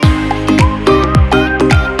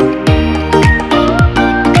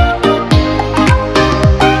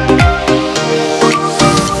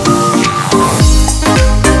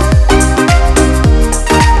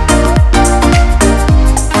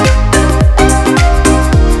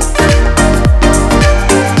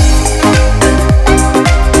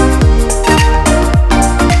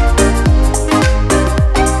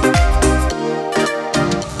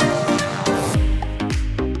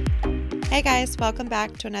Welcome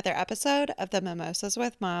back to another episode of the Mimosas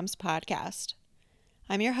with Moms podcast.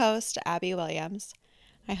 I'm your host, Abby Williams.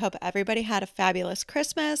 I hope everybody had a fabulous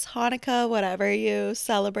Christmas, Hanukkah, whatever you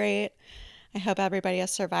celebrate. I hope everybody is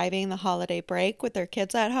surviving the holiday break with their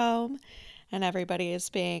kids at home, and everybody is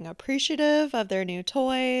being appreciative of their new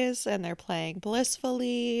toys, and they're playing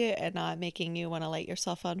blissfully and not making you want to light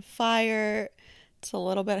yourself on fire. It's a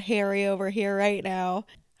little bit hairy over here right now.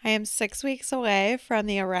 I am 6 weeks away from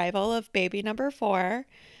the arrival of baby number 4,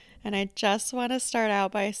 and I just want to start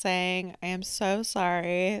out by saying I am so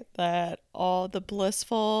sorry that all the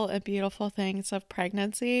blissful and beautiful things of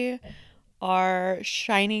pregnancy are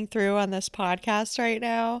shining through on this podcast right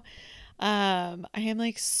now. I am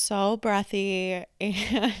like so breathy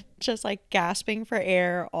and just like gasping for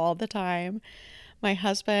air all the time. My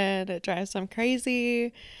husband, it drives him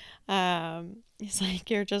crazy. He's like,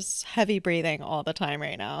 you're just heavy breathing all the time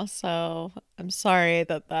right now. So I'm sorry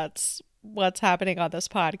that that's what's happening on this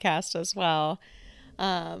podcast as well.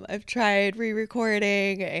 I've tried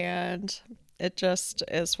re-recording and it just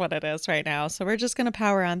is what it is right now. So we're just going to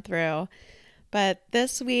power on through. But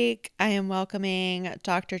this week I am welcoming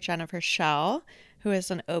Dr. Jennifer Schell, who is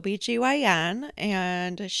an OBGYN,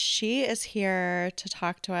 and she is here to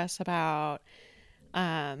talk to us about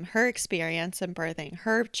her experience in birthing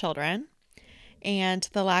her children and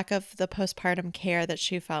the lack of the postpartum care that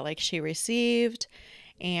she felt like she received,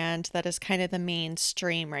 and that is kind of the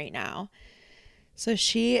mainstream right now. So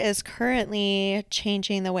she is currently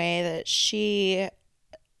changing the way that she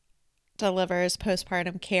delivers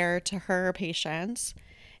postpartum care to her patients,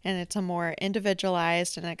 and it's a more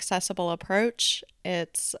individualized and accessible approach.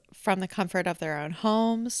 It's from the comfort of their own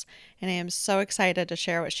homes, and I am so excited to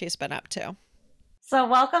share what she's been up to. So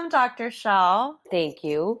welcome, Dr. Schell. Thank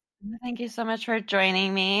you. Thank you so much for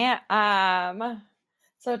joining me.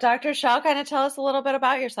 So Dr. Schell, kind of tell us a little bit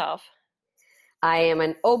about yourself. I am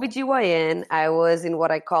an OBGYN. I was in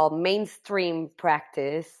what I call mainstream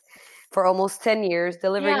practice for almost 10 years,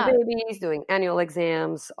 delivering babies, doing annual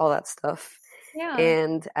exams, all that stuff. Yeah.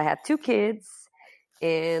 And I had 2 kids,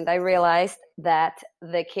 and I realized that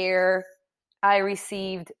the care I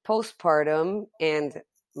received postpartum, and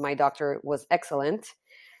my doctor was excellent,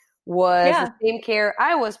 was the same care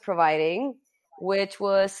I was providing, which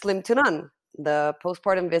was slim to none. The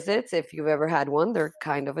postpartum visits, if you've ever had one, they're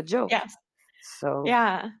kind of a joke. Yes. So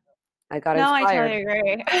yeah, I got no, inspired. I totally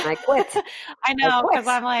agree. And I quit. I know, because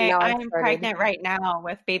I'm like, I'm started. pregnant right now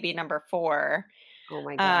with baby number 4. Oh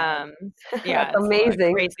my God. Yeah, That's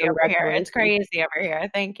amazing. Crazy over here. It's crazy over here.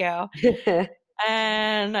 Thank you.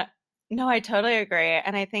 And no, I totally agree.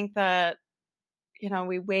 And I think that,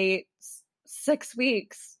 we wait 6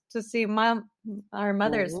 weeks to see our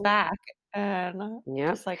mother's back. And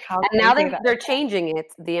just like how and now they're changing it.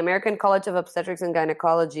 The American College of Obstetrics and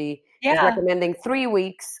Gynecology is recommending 3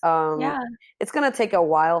 weeks. It's going to take a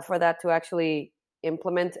while for that to actually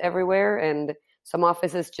implement everywhere, and some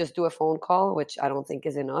offices just do a phone call, which I don't think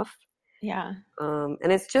is enough. And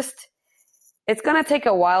it's going to take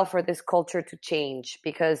a while for this culture to change,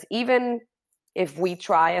 because even if we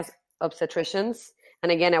try as obstetricians,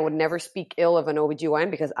 and again, I would never speak ill of an OBGYN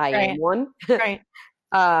because I am one.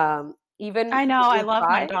 Even I know, I love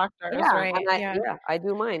my doctors, I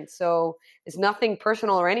do mine. So it's nothing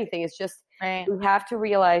personal or anything. It's just we have to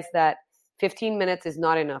realize that 15 minutes is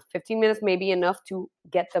not enough. 15 minutes may be enough to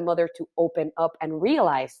get the mother to open up and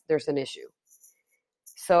realize there's an issue.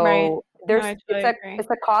 So it's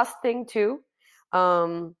a cost thing too.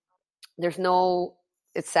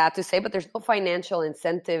 It's sad to say, but there's no financial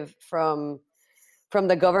incentive from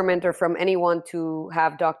the government or from anyone to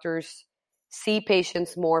have doctors see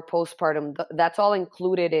patients more postpartum. That's all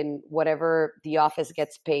included in whatever the office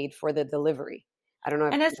gets paid for the delivery. I don't know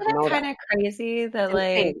if and isn't it kind of crazy that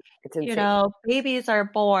it's insane. Babies are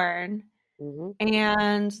born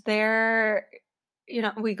and they're,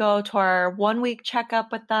 we go to our 1 week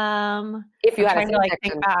checkup with them. If you had a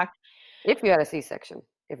C-section. If you had a C-section.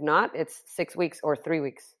 If not, it's 6 weeks or 3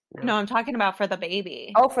 weeks. No, I'm talking about for the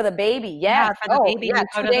baby. Oh, for the baby. Yes. Yeah, for the baby. Yeah,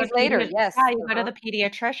 2 days later. Yes. Yeah, you go to the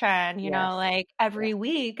pediatrician, you know, like every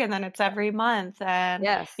week, and then it's every month. And,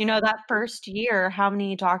 that first year, how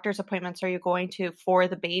many doctor's appointments are you going to for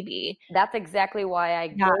the baby? That's exactly why I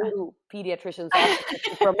go to pediatricians' offices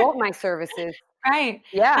to promote my services. Right.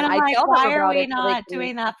 Yeah. And I'm like, why are we not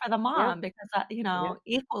doing that for the mom? Because,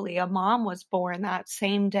 equally, a mom was born that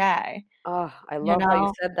same day. Oh, I love how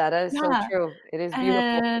you said that. That is so true. It is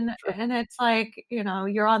beautiful. And it's like,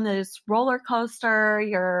 you're on this roller coaster,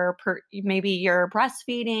 maybe you're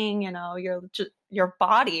breastfeeding, your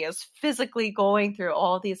body is physically going through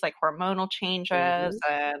all these like hormonal changes,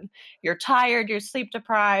 and you're tired, you're sleep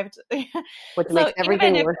deprived, which makes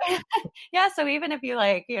everything worse. Yeah, so even if you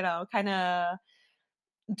like, kind of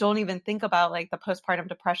don't even think about like the postpartum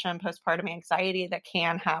depression, postpartum anxiety that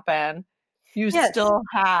can happen, you still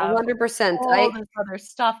have 100%. all this other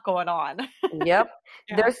stuff going on. Yep.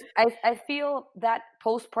 I feel that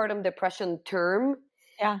postpartum depression term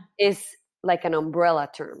is like an umbrella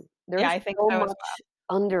term. There's I think so much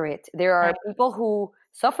under it. There are people who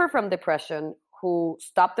suffer from depression who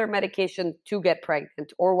stop their medication to get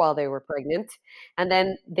pregnant or while they were pregnant, and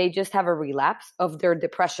then they just have a relapse of their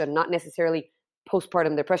depression, not necessarily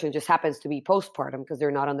postpartum depression, just happens to be postpartum because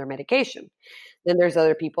they're not on their medication. Then there's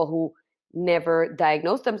other people who never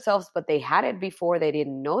diagnosed themselves, but they had it before, they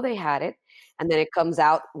didn't know they had it, and then it comes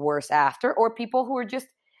out worse after. Or people who are just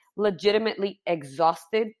legitimately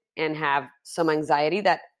exhausted and have some anxiety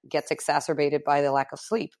that gets exacerbated by the lack of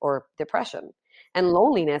sleep or depression. And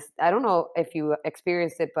loneliness, I don't know if you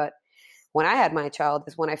experienced it, but when I had my child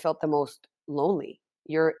is when I felt the most lonely.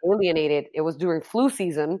 You're alienated. It was during flu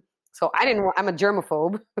season. So I'm a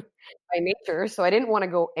germaphobe by nature, so I didn't want to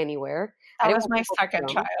go anywhere. That was my second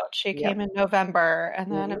child. She came in November,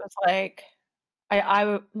 and then it was like,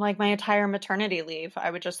 I like my entire maternity leave, I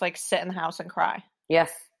would just like sit in the house and cry.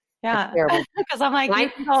 Yes. Yeah, because I'm like, my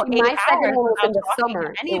second one was in the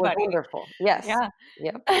summer. It was wonderful. Yes. Yeah.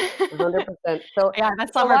 Yep. 100%. So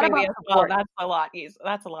that summer baby as well. That's a lot easier.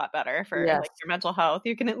 That's a lot better for like your mental health.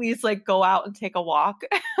 You can at least like go out and take a walk.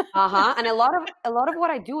 And a lot of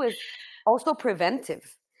what I do is also preventive.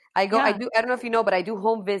 I don't know if you know, but I do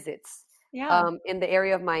home visits. In the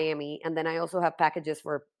area of Miami, and then I also have packages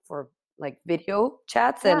for like video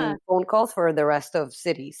chats and phone calls for the rest of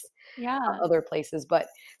cities. Other places. But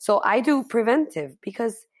so I do preventive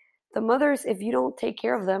because the mothers, if you don't take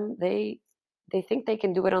care of them, they think they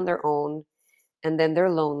can do it on their own, and then they're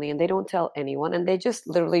lonely and they don't tell anyone, and they just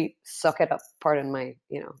literally suck it up. Pardon my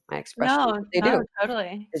my expression. No, they do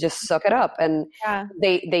totally. They just suck it up, and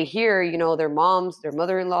they hear their moms, their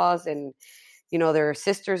mother-in-laws, and their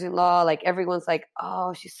sisters-in-law, like everyone's like,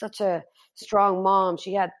 oh, she's such a strong mom.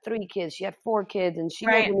 She had 3 kids, she had 4 kids, and she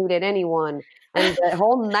never needed anyone. And the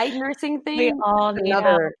whole night nursing thing, we all need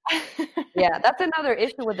another, that's another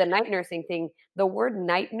issue with the night nursing thing. The word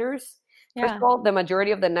night nurse, first of all, the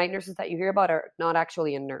majority of the night nurses that you hear about are not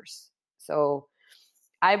actually a nurse. So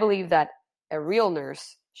I believe that a real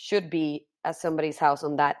nurse should be at somebody's house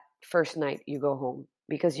on that first night you go home,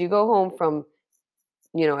 because you go home from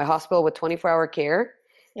a hospital with 24-hour care.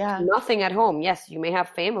 Nothing at home. Yes, you may have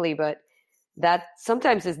family, but that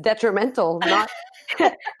sometimes is detrimental. Not,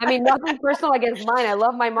 I mean, nothing personal against mine. I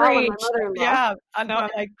love my mom and my mother-in-law. Yeah, I know. I'm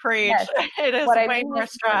like, preach. Yes. It is way more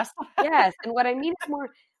stress. Yes, and what I mean is more,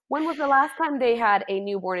 when was the last time they had a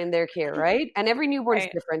newborn in their care, right? And every newborn is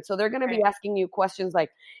different. So they're going to be asking you questions like,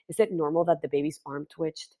 is it normal that the baby's arm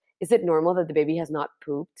twitched? Is it normal that the baby has not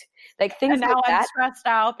pooped? Like things and now like that. I'm stressed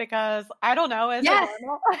out because I don't know. Is it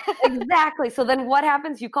normal? Exactly. So then what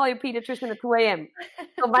happens? You call your pediatrician at 2 a.m.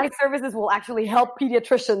 So my services will actually help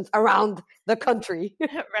pediatricians around the country.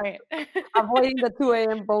 Right. Avoiding the 2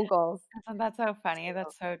 a.m. phone calls. That's so funny.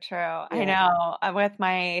 That's so true. Yeah. I know. With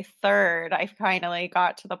my third, I finally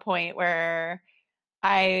got to the point where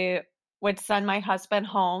I would send my husband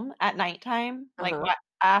home at nighttime. Like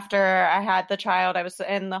after I had the child, I was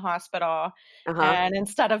in the hospital, and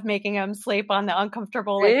instead of making him sleep on the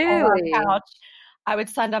uncomfortable couch, I would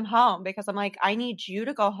send him home because I'm like, I need you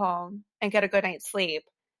to go home and get a good night's sleep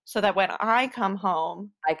so that when I come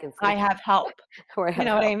home, I have help. You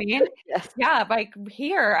know what I mean? Yes. Yeah. Like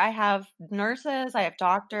here, I have nurses, I have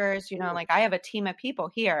doctors, like I have a team of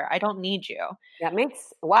people here. I don't need you. That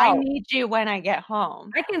makes, I need you when I get home.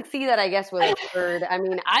 I can see that, I guess, with a third. I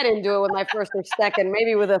mean, I didn't do it with my first or second.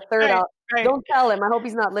 Maybe with a third, don't tell him. I hope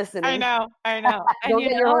he's not listening. I know.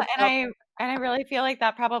 And I really feel like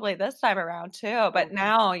that probably this time around too. But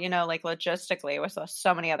now, like logistically with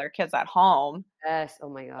so many other kids at home. Yes. Oh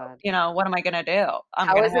my God. What am I going to do?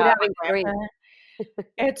 How is it having 3?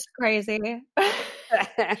 It's crazy.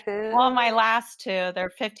 Well, my last 2, they're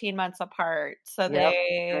 15 months apart. So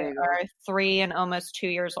they are 3 and almost 2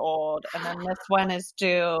 years old. And then this one is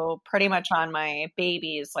due pretty much on my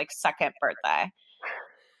baby's like 2nd birthday.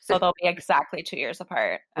 So they'll be exactly 2 years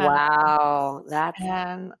apart. Wow.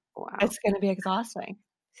 It's going to be exhausting.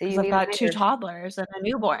 So I've got 2 toddlers and a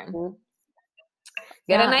newborn. Mm-hmm.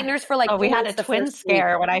 Get a night nurse for like. Oh, we had a twin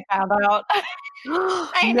scare when I found out.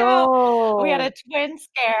 I know. We had a twin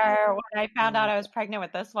scare when I found out I was pregnant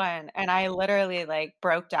with this one, and I literally like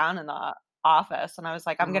broke down in the office. And I was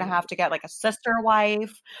like, I'm going to have to get like a sister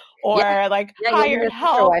wife or like you'll need hired a sister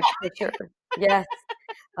help. wife for sure. Yes.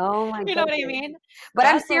 Oh my You know what I mean? But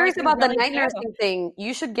I'm serious about the night nursing thing.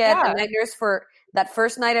 You should get a night nurse for that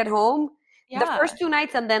first night at home, the first 2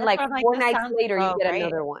 nights, and then like 4 nights later you get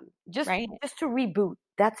another one. Just to reboot.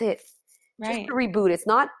 That's it. Just to reboot. It's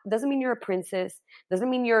not, doesn't mean you're a princess. Doesn't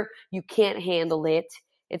mean you can't handle it.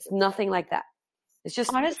 It's nothing like that. It's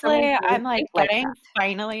just honestly, I'm like getting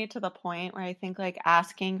finally to the point where I think like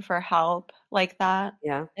asking for help like that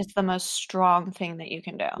is the most strong thing that you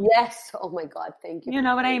can do. Yes. Oh my God. Thank you. You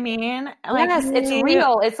know what I mean? Like, yes, it's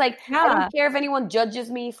real. It's like, I don't care if anyone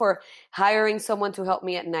judges me for hiring someone to help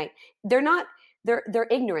me at night. They're not, they're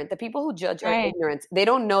ignorant. The people who judge are ignorant. They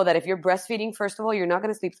don't know that if you're breastfeeding, first of all, you're not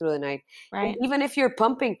going to sleep through the night. Right. And even if you're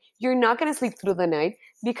pumping, you're not going to sleep through the night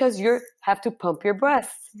because you have to pump your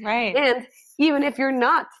breasts. Right. And even if you're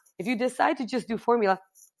not, if you decide to just do formula,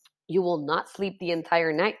 you will not sleep the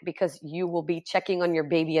entire night because you will be checking on your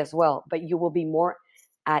baby as well, but you will be more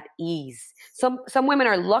at ease. Some women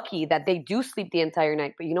are lucky that they do sleep the entire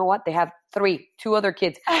night, but you know what? They have 2 other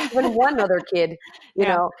kids, even one other kid, you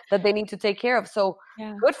know, that they need to take care of. So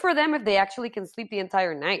good for them if they actually can sleep the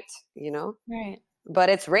entire night, you know? Right. But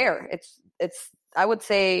it's rare. It's I would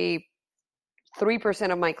say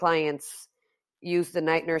 3% of my clients use the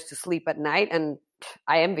night nurse to sleep at night, and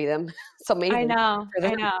I envy them. It's amazing. I know.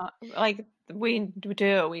 Like we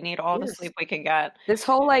need all the sleep we can get. This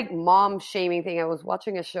whole like mom shaming thing. I was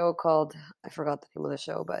watching a show called, I forgot the name of the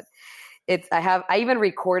show, but I even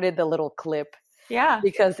recorded the little clip. Yeah.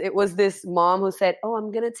 Because it was this mom who said, "Oh,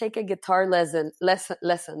 I'm going to take a guitar lesson."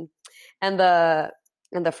 And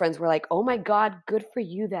the friends were like, "Oh my God, good for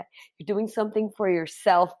you that you're doing something for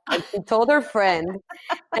yourself." And she told her friend,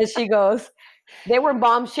 and she goes, "They were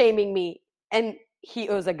mom shaming me." And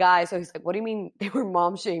it was a guy. So he's like, "What do you mean they were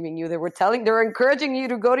mom shaming you? They were encouraging you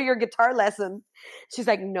to go to your guitar lesson." She's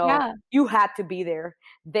like, "No, you had to be there.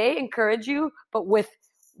 They encourage you, but with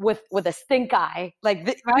a stink eye, like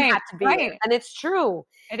you had to be there." And it's true.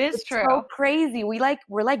 It's true. So crazy. We're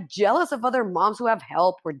like jealous of other moms who have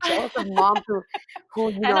help. We're jealous of moms who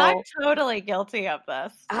you know. And I'm totally guilty of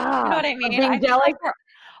this. You know what I mean? Being jealous.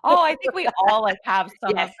 I think we all like have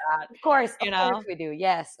some of that. Of course, of course we do.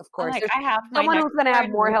 Yes, of course. Like, I have someone who's going to have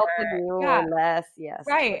more help than you or less. Yes.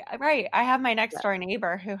 Right. I have my next door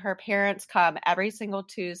neighbor who her parents come every single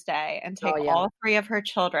Tuesday and take all 3 of her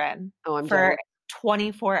children for jealous.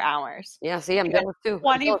 24 hours. Yeah, see, I'm jealous too.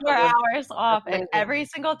 24 hours off. And every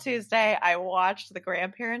single Tuesday, I watch the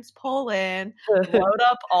grandparents pull in, load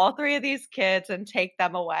up all 3 of these kids and take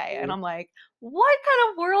them away. And I'm like, what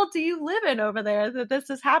kind of world do you live in over there that this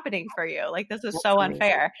is happening for you? Like, this is so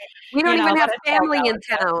unfair. We don't even have family in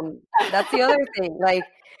town. That's the other thing. Like,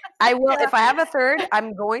 I will, if I have a third,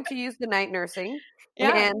 I'm going to use the night nursing.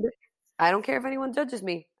 And I don't care if anyone judges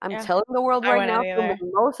me. I'm telling the world right now,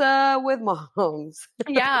 mimosa with moms.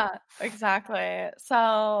 Yeah, exactly.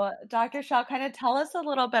 So, Dr. Shell, kind of tell us a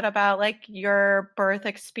little bit about like your birth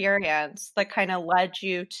experience that kind of led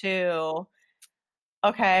you to,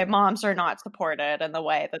 okay, moms are not supported in the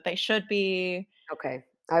way that they should be. Okay,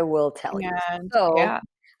 I will tell you. So,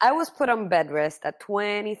 I was put on bed rest at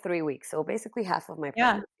 23 weeks. So basically half of my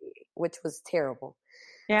pregnancy, which was terrible.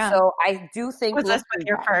 Yeah. So I do think was this with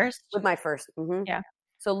your first? With my first. Mm-hmm. Yeah.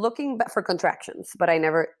 So looking back for contractions, but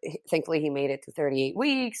thankfully he made it to 38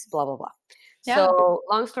 weeks, blah, blah, blah. Yeah. So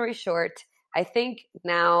long story short, I think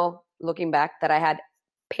now looking back that I had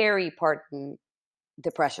peripartum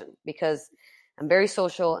depression because I'm very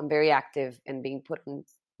social, I'm very active, and being put on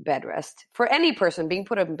bed rest. For any person, being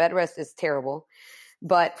put on bed rest is terrible.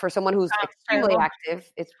 But for someone who's extremely active,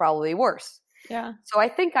 it's probably worse. Yeah. So I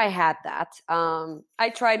think I had that. I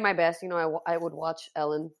tried my best. You know, I would watch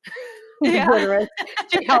Ellen. She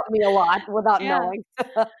helped me a lot without knowing.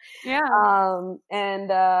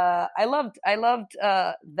 And I loved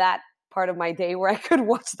that part of my day where I could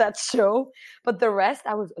watch that show. But the rest,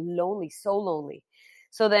 I was lonely, so lonely.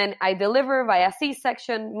 So then I deliver via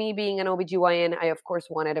C-section. Me being an OBGYN, I of course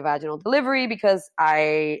wanted a vaginal delivery because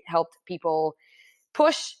I helped people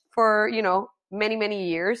push for, you know, many, many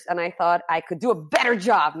years. And I thought I could do a better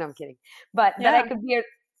job. No, I'm kidding. But that I could be a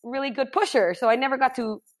really good pusher. So I never got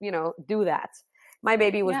to, you know, do that. My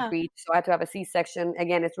baby was breech, so I had to have a C-section.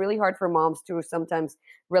 Again, it's really hard for moms to sometimes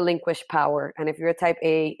relinquish power. And if you're a type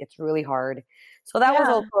A, it's really hard. So that was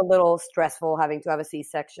also a little stressful having to have a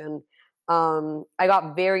C-section. I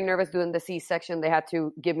got very nervous doing the C-section. They had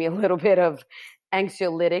to give me a little bit of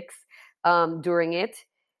anxiolytics during it.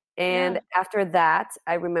 And after that,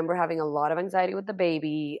 I remember having a lot of anxiety with the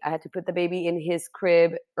baby. I had to put the baby in his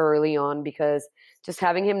crib early on because just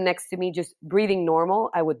having him next to me, just breathing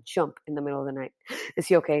normal, I would jump in the middle of the night. Is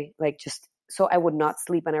he okay? Like, just so I would not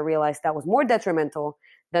sleep. And I realized that was more detrimental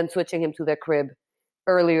than switching him to the crib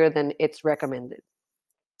earlier than it's recommended.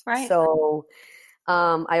 Right. So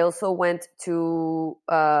I also went to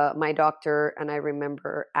my doctor, and I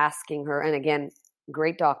remember asking her, and again,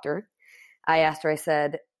 great doctor. I asked her, I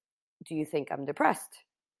said, do you think I'm depressed?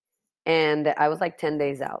 And I was like 10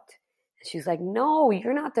 days out. And she's like, no,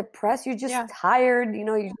 you're not depressed. You're just tired. You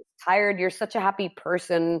know, you're tired. You're such a happy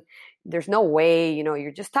person. There's no way, you know,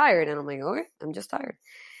 you're just tired. And I'm like, okay, I'm just tired.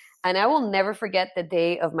 And I will never forget the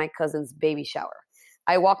day of my cousin's baby shower.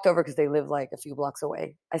 I walked over because they live like a few blocks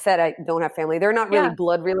away. I said, I don't have family. They're not really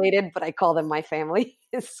blood related, but I call them my family.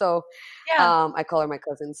 So I call her my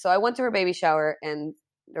cousin. So I went to her baby shower, and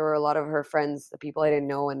there were a lot of her friends, the people I didn't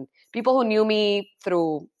know, and people who knew me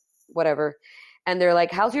through whatever. And they're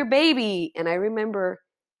like, how's your baby? And I remember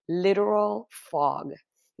literal fog.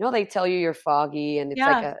 You know, they tell you you're foggy, and it's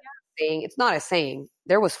like a saying. It's not a saying.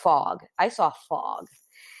 There was fog. I saw fog.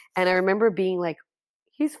 And I remember being like,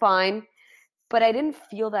 he's fine. But I didn't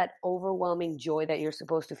feel that overwhelming joy that you're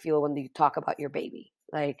supposed to feel when you talk about your baby.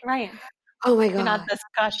 Like, oh my God. You're not this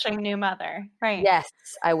gushing new mother. Right. Yes.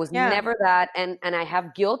 I was never that. And I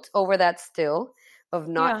have guilt over that still, of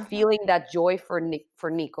not feeling that joy for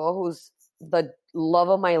Nico, who's the love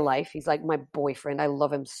of my life. He's like my boyfriend. I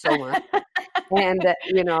love him so much. And,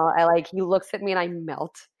 you know, he looks at me and I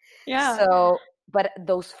melt. Yeah. So, but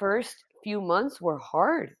those first few months were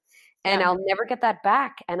hard. And I'll never get that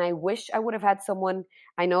back. And I wish I would have had someone,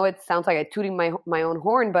 I know it sounds like I'm tooting my own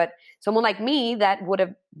horn, but someone like me that would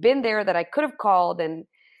have been there, that I could have called, and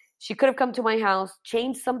she could have come to my house,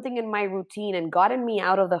 changed something in my routine, and gotten me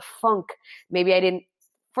out of the funk. Maybe I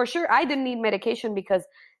didn't need medication because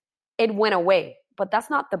it went away. But that's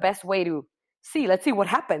not the best way to see. Let's see what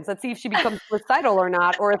happens. Let's see if she becomes suicidal or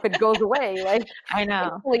not, or if it goes away. Like, I know.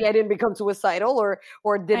 Hopefully I didn't become suicidal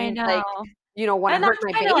or didn't like, you know, want to hurt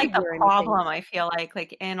my baby. And that's kind of like the problem, I feel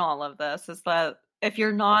like in all of this, is that if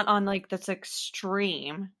you're not on like this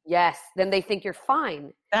extreme, then they think you're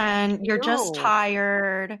fine. Then you're just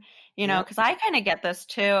tired, you know, because I kind of get this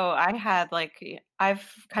too. I've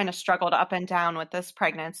kind of struggled up and down with this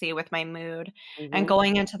pregnancy with my mood, and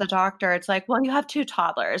going into the doctor, it's like, well, you have 2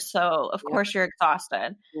 toddlers, so of course you're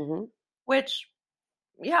exhausted, which,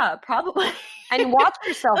 probably. And watch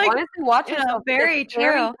yourself. Like, honestly, watch yourself. Very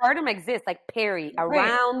true. Postpartum exists, like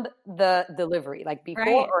around the delivery, like before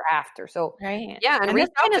or after. So yeah, and this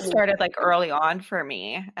kind of started like early on for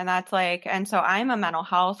me, and that's like, and so I'm a mental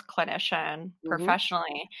health clinician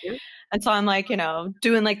professionally, and so I'm like, you know,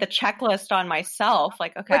 doing like the checklist on myself,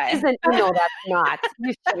 like, okay, that's not.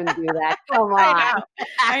 You shouldn't do that. Come on.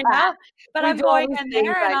 I know. But I'm going in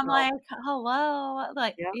there and I'm like, hello,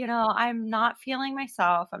 like, you know, I'm not feeling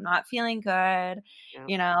myself. I'm not feeling good.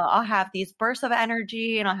 You know, I'll have these bursts of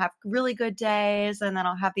energy, and I'll have really good days, and then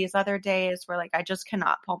I'll have these other days where like I just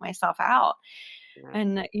cannot pull myself out.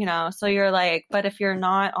 And, you know, so you're like, but if you're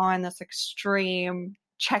not on this extreme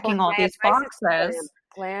checking all these boxes,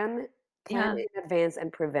 plan in advance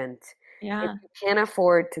and prevent. If you can't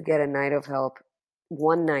afford to get a night of help,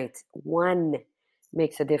 one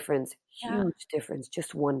makes a difference. Huge difference.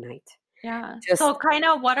 Just one night. So kind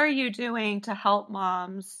of, what are you doing to help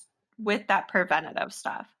moms with that preventative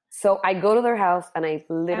stuff? So I go to their house and I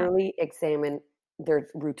literally examine their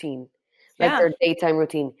routine, like their daytime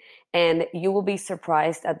routine. And you will be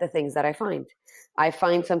surprised at the things that I find. I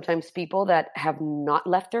find sometimes people that have not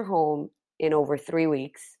left their home in over 3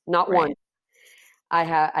 weeks, not one.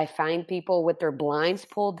 I find people with their blinds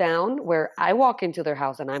pulled down, where I walk into their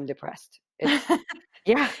house and I'm depressed. And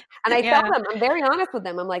I tell them, I'm very honest with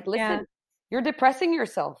them. I'm like, listen, you're depressing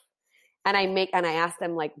yourself. And I ask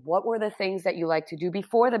them, like, what were the things that you like to do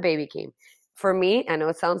before the baby came? For me, I know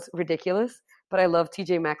it sounds ridiculous, but I love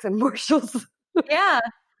TJ Maxx and Marshalls.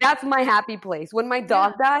 That's my happy place. When my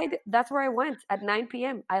dog died, that's where I went at 9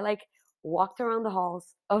 p.m. I like walked around the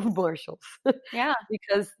halls of Marshalls.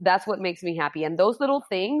 Because that's what makes me happy. And those little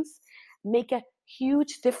things make a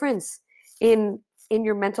huge difference in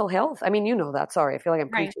your mental health. I mean, you know that. Sorry, I feel like I'm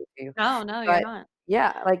preaching to you. No, you're not.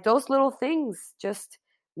 Yeah, like those little things just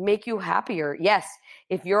make you happier. Yes,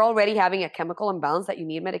 if you're already having a chemical imbalance that you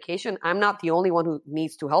need medication, I'm not the only one who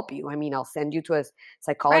needs to help you. I mean, I'll send you to a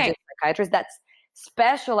psychologist, psychiatrist that's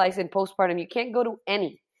specialized in postpartum. You can't go to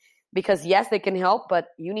any, because yes, they can help, but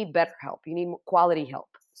you need better help. You need quality help.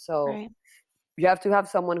 So you have to have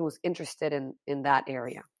someone who's interested in that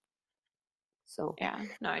area. So yeah,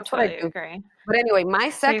 no, I that's what I totally do. agree. But anyway, my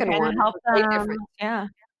second one help was way them. different. Yeah.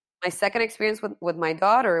 My second experience with my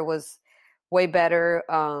daughter was way better.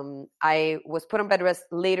 I was put on bed rest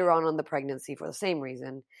later on the pregnancy for the same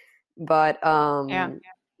reason, but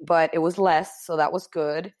it was less, so that was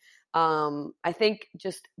good. I think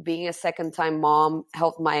just being a second time mom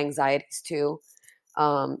helped my anxieties too.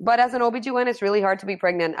 But as an OBGYN, it's really hard to be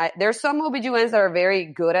pregnant. There's some OBGYNs that are very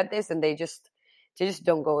good at this and they just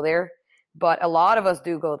don't go there. But a lot of us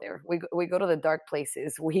do go there. We go to the dark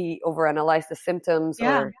places. We overanalyze the symptoms,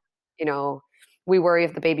 or, you know, we worry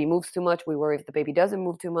if the baby moves too much. We worry if the baby doesn't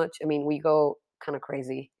move too much. I mean, we go kind of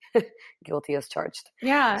crazy. Guilty as charged.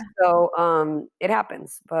 Yeah. So it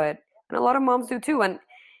happens, and a lot of moms do too. And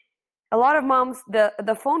a lot of moms,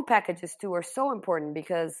 the phone packages too are so important,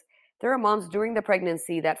 because there are moms during the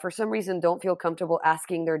pregnancy that for some reason don't feel comfortable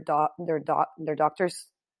asking their doctors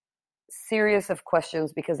serious of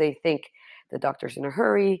questions, because they think the doctor's in a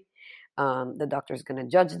hurry, the doctor's going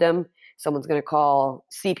to judge them, someone's going to call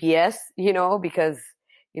CPS, because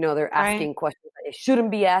they're asking questions that they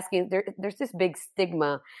shouldn't be asking. There's this big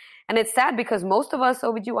stigma, and it's sad because most of us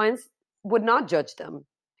OBGYNs would not judge them.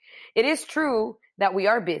 It is true that we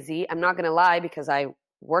are busy. I'm not going to lie, because I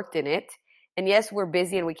worked in it, and yes, we're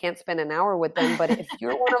busy and we can't spend an hour with them. But if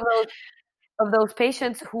you're one of those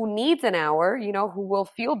patients who needs an hour, who will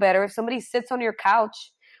feel better if somebody sits on your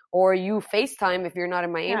couch, or you FaceTime if you're not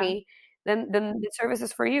in Miami, then the service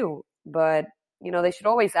is for you. But they should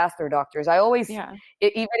always ask their doctors. I always, even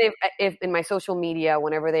if in my social media,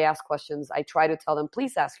 whenever they ask questions, I try to tell them,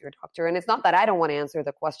 please ask your doctor. And it's not that I don't want to answer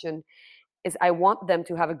the question, is I want them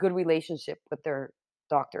to have a good relationship with their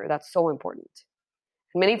doctor. That's so important.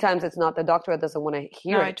 Many times it's not the doctor that doesn't want to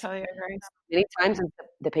hear it. I totally agree. Many times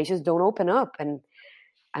the patients don't open up, and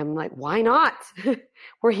I'm like, why not?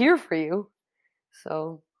 We're here for you.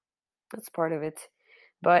 So that's part of it.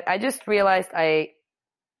 But I just realized our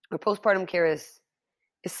postpartum care is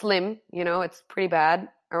slim. It's pretty bad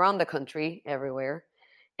around the country, everywhere.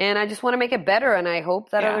 And I just want to make it better. And I hope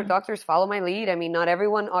that other doctors follow my lead. I mean, not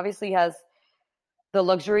everyone obviously has the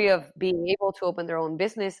luxury of being able to open their own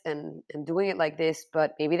business and doing it like this,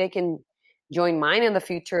 but maybe they can join mine in the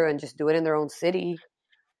future and just do it in their own city.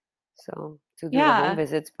 So to do the home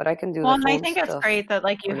visits, but I can do the phone and I think stuff. It's great that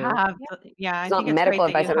you have, I think it's medical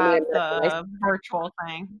great advice. that you have the virtual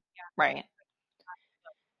thing. Right.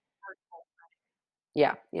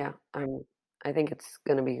 Yeah. I think it's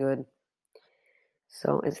going to be good.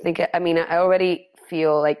 So I already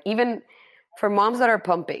feel like, even for moms that are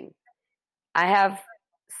pumping, I have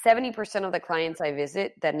 70% of the clients I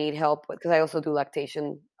visit that need help, because I also do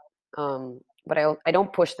lactation, but I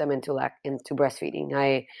don't push them into breastfeeding.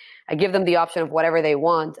 I give them the option of whatever they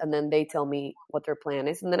want, and then they tell me what their plan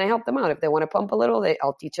is, and then I help them out. If they want to pump a little,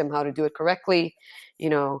 I'll teach them how to do it correctly.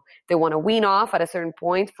 If they want to wean off at a certain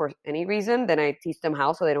point for any reason, then I teach them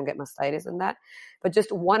how, so they don't get mastitis and that. But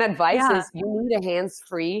just one advice is, you need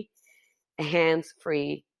a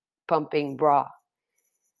hands-free pumping bra.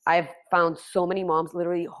 I've found so many moms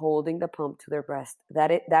literally holding the pump to their breast.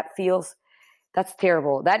 That's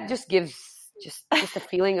terrible. That just gives just a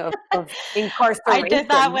feeling of incarceration. I did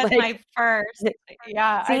that with my first.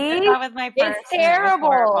 Yeah, see? I did that with my first. It's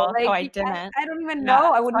terrible. So I didn't. I don't even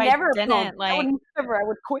know. I would never pump. I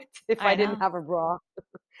would quit if I didn't have a bra.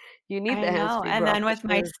 You need the hands-free And bra. then with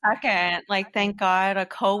my second, thank God, a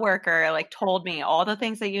coworker told me all the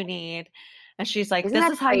things that you need. And she's like,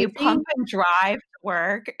 this is how you pump and drive to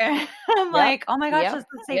work. And I'm like, oh my gosh, this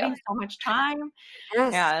is saving so much time.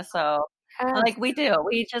 Yes. Yeah, so we do.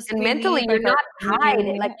 We just mentally you're not tied.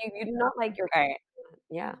 You do not like your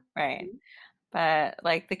Yeah. Right. But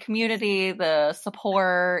the community, the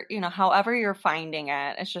support, however you're finding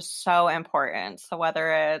it, it's just so important. So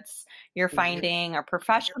whether it's you're finding a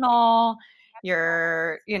professional,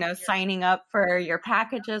 you're, signing up for your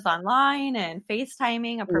packages online and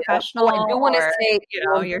FaceTiming a professional, I do want to say,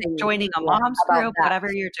 you're joining a mom's group,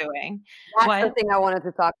 whatever you're doing. That's the thing I wanted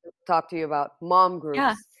to talk to you about, mom groups.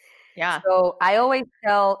 Yeah. So I always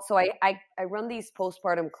tell, I run these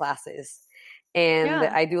postpartum classes, and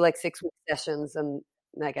I do 6-week sessions, and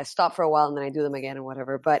I stop for a while and then I do them again and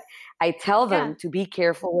whatever. But I tell them to be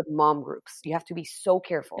careful with mom groups. You have to be so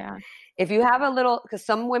careful. Yeah. If you have because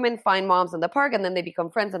some women find moms in the park and then they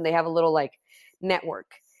become friends and they have a little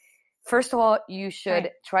network. First of all, you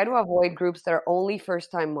should try to avoid groups that are only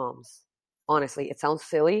first-time moms. Honestly, it sounds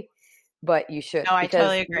silly, but you should. No, I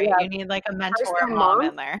totally agree. You need a mentor mom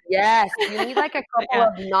in there. Yes. You need a couple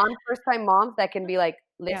of non-first-time moms that can be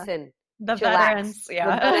listen. The chillax.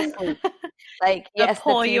 veterans, Like, yes,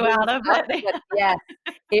 pull you out of it. But yes,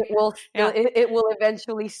 it will still, it will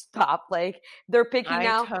eventually stop. Like, they're picking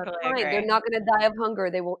out, totally fine, agree. they're not going to die of hunger.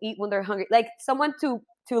 They will eat when they're hungry. Like, someone to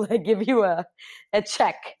like give you a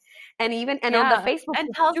check. And even on the Facebook and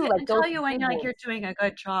tell you when like you're doing a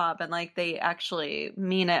good job and like they actually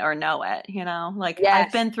mean it or know it, you know? Like,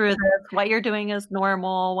 I've been through this. What you're doing is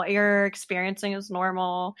normal. What you're experiencing is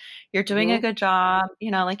normal. You're doing a good job. You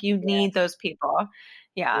know, like you need those people.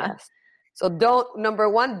 Yeah. Yes. So number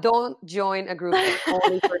one, don't join a group that's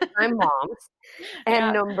only first-time moms.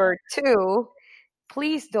 And number two,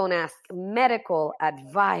 please don't ask medical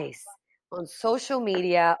advice on social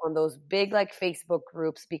media, on those big like Facebook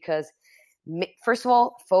groups, because first of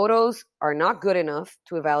all, photos are not good enough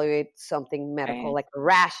to evaluate something medical, like a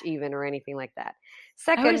rash even or anything like that.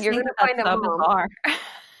 Second, you're going to find a mom.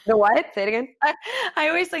 The what? Say it again. I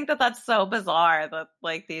always think that that's so bizarre that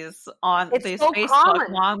like these Facebook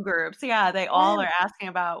mom groups, they all are asking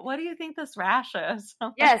about, what do you think this rash is?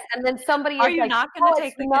 Yes, and then somebody are you not going to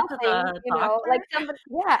take the kid to the doctor? Like somebody,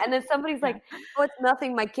 and then somebody's like, oh, it's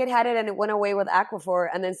nothing. My kid had it and it went away with Aquaphor,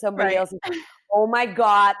 and then somebody else is like, oh my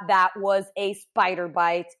God, that was a spider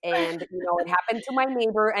bite, and it happened to my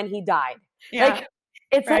neighbor and he died. Yeah. Like,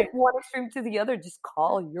 it's like one extreme to the other. Just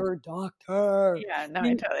call your doctor. Yeah, no,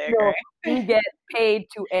 I totally agree. You get paid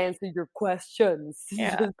to answer your questions.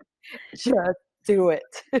 Yeah. Just do it.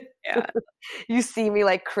 Yeah. You see me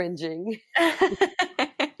like cringing.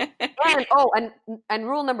 And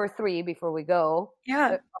rule number 3 before we go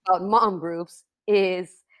about mom groups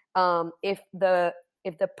is if the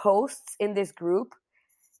posts in this group,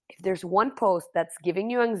 if there's one post that's giving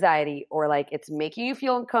you anxiety or like it's making you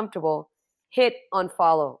feel uncomfortable, hit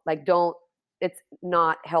unfollow. Like, it's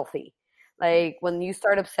not healthy. Like when you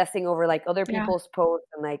start obsessing over like other people's posts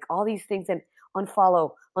and like all these things, and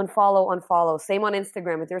unfollow. Same on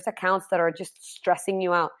Instagram. If there's accounts that are just stressing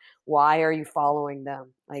you out, why are you following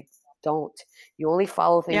them? Like, don't. You only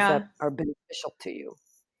follow things that are beneficial to you.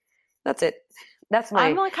 That's it. That's my.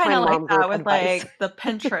 I'm kind of like that with advice. Like the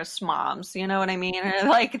Pinterest moms. You know what I mean? Or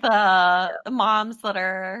like the moms that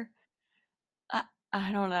are.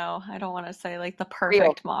 I don't know. I don't want to say like the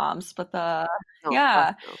perfect moms, but I don't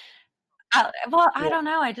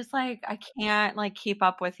know. I just like, I can't like keep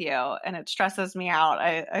up with you and it stresses me out.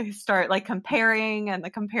 I start like comparing and the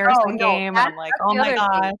comparison game. And I'm like, oh my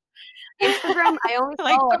God. Instagram, I only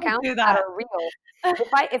follow accounts that are real.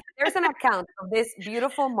 If there's an account of this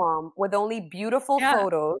beautiful mom with only beautiful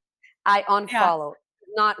photos, I unfollow.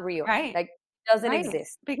 Not real. Right. Like, doesn't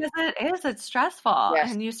exist. Because it's stressful.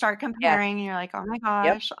 And you start comparing and you're like, oh my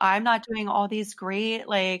gosh, I'm not doing all these great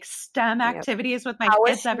like STEM activities with my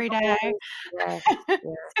kids every day.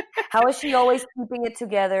 How is she always keeping it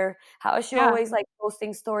together? How is she always like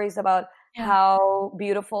posting stories about how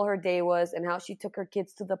beautiful her day was and how she took her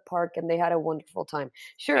kids to the park and they had a wonderful time?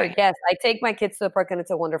 Sure, yes, I take my kids to the park and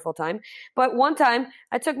it's a wonderful time. But one time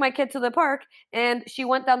I took my kid to the park and she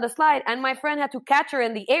went down the slide and my friend had to catch her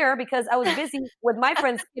in the air because I was busy with my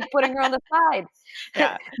friend's kid putting her on the slide.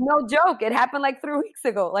 Yeah. No joke. It happened like 3 weeks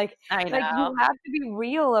ago. Like, I know. Like you have to be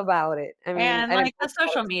real about it. I mean, and like the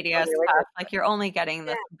social media stuff, like you're only getting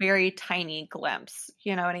this very tiny glimpse.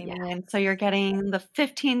 You know what I mean? So you're getting the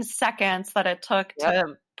 15 seconds that it took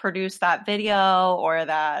to produce that video or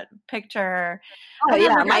that picture. Oh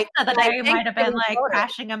yeah, the day might have been like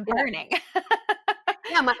crashing and burning.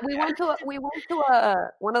 We went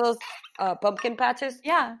to one of those pumpkin patches.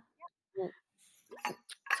 Yeah.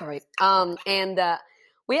 Sorry. And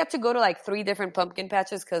we had to go to like 3 different pumpkin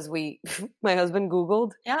patches because my husband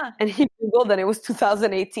Googled. Yeah. And he Googled and it was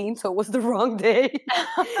 2018, so it was the wrong day.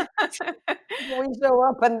 We show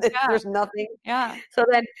up and there's nothing. Yeah. So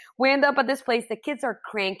then we end up at this place. The kids are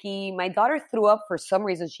cranky. My daughter threw up for some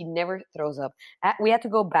reason. She never throws up. We had to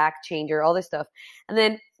go back, change her, all this stuff. And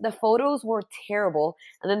then the photos were terrible.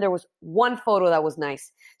 And then there was one photo that was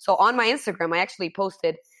nice. So on my Instagram, I actually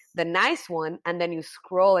posted the nice one, and then you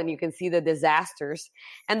scroll and you can see the disasters.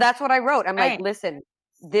 And that's what I wrote. I'm like, listen,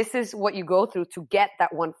 this is what you go through to get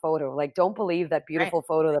that one photo. Like, don't believe that beautiful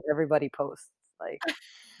photo that everybody posts. Like,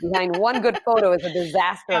 behind one good photo is a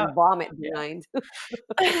disaster and vomit behind.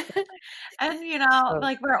 And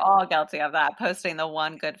like we're all guilty of that, posting the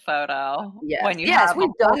one good photo. When you we've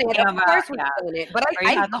done it. Of course we've done it. But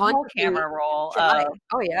I have the whole camera roll of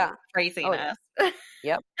craziness.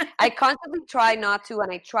 Yep. I constantly try not to,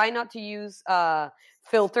 and I try not to use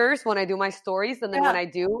filters when I do my stories. And then when I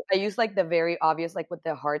do, I use like the very obvious, like with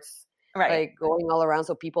the hearts like going all around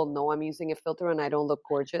so people know I'm using a filter and I don't look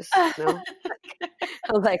gorgeous.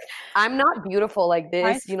 I was like, I'm not beautiful like this.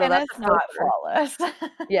 My skin is not flawless.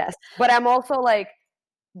 Yes. But I'm also like,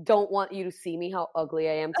 don't want you to see me how ugly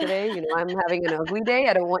I am today. You know, I'm having an ugly day.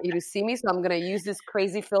 I don't want you to see me. So I'm going to use this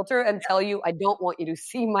crazy filter and tell you I don't want you to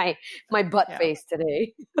see my butt face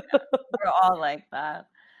today. We're all like that.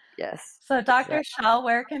 Yes. So Dr. Shell,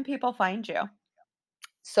 where can people find you?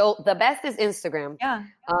 So the best is Instagram. Yeah.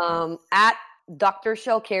 At Dr.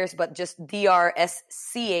 Shell Cares, but just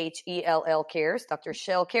DRSCHELL Cares. Dr.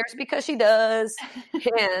 Shell Cares because she does.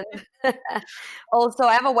 And also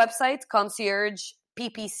I have a website,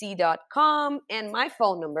 conciergeppc.com, and my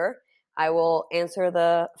phone number. I will answer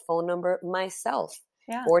the phone number myself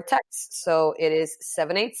or text. So it is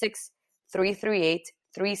 786-338-3088.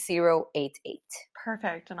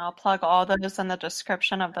 Perfect. And I'll plug all those in the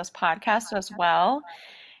description of this podcast as well.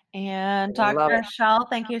 And Dr. Shell,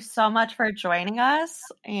 thank you so much for joining us.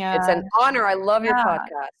 And it's an honor. I love your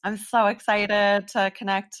podcast. I'm so excited to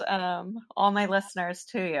connect all my listeners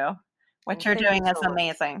to you. What you're doing is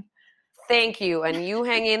amazing. Thank you. And you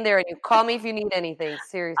hang in there and you call me if you need anything.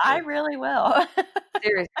 Seriously. I really will.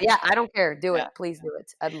 Seriously. Yeah, I don't care. Do it. Please do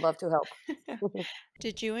it. I'd love to help.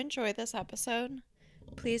 Did you enjoy this episode?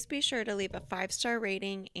 Please be sure to leave a 5-star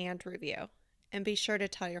rating and review. And be sure to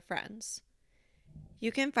tell your friends.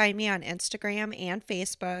 You can find me on Instagram and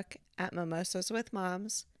Facebook at Mimosas with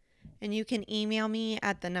Moms. And you can email me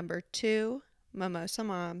at the number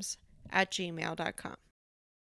 2mimosamoms@gmail.com.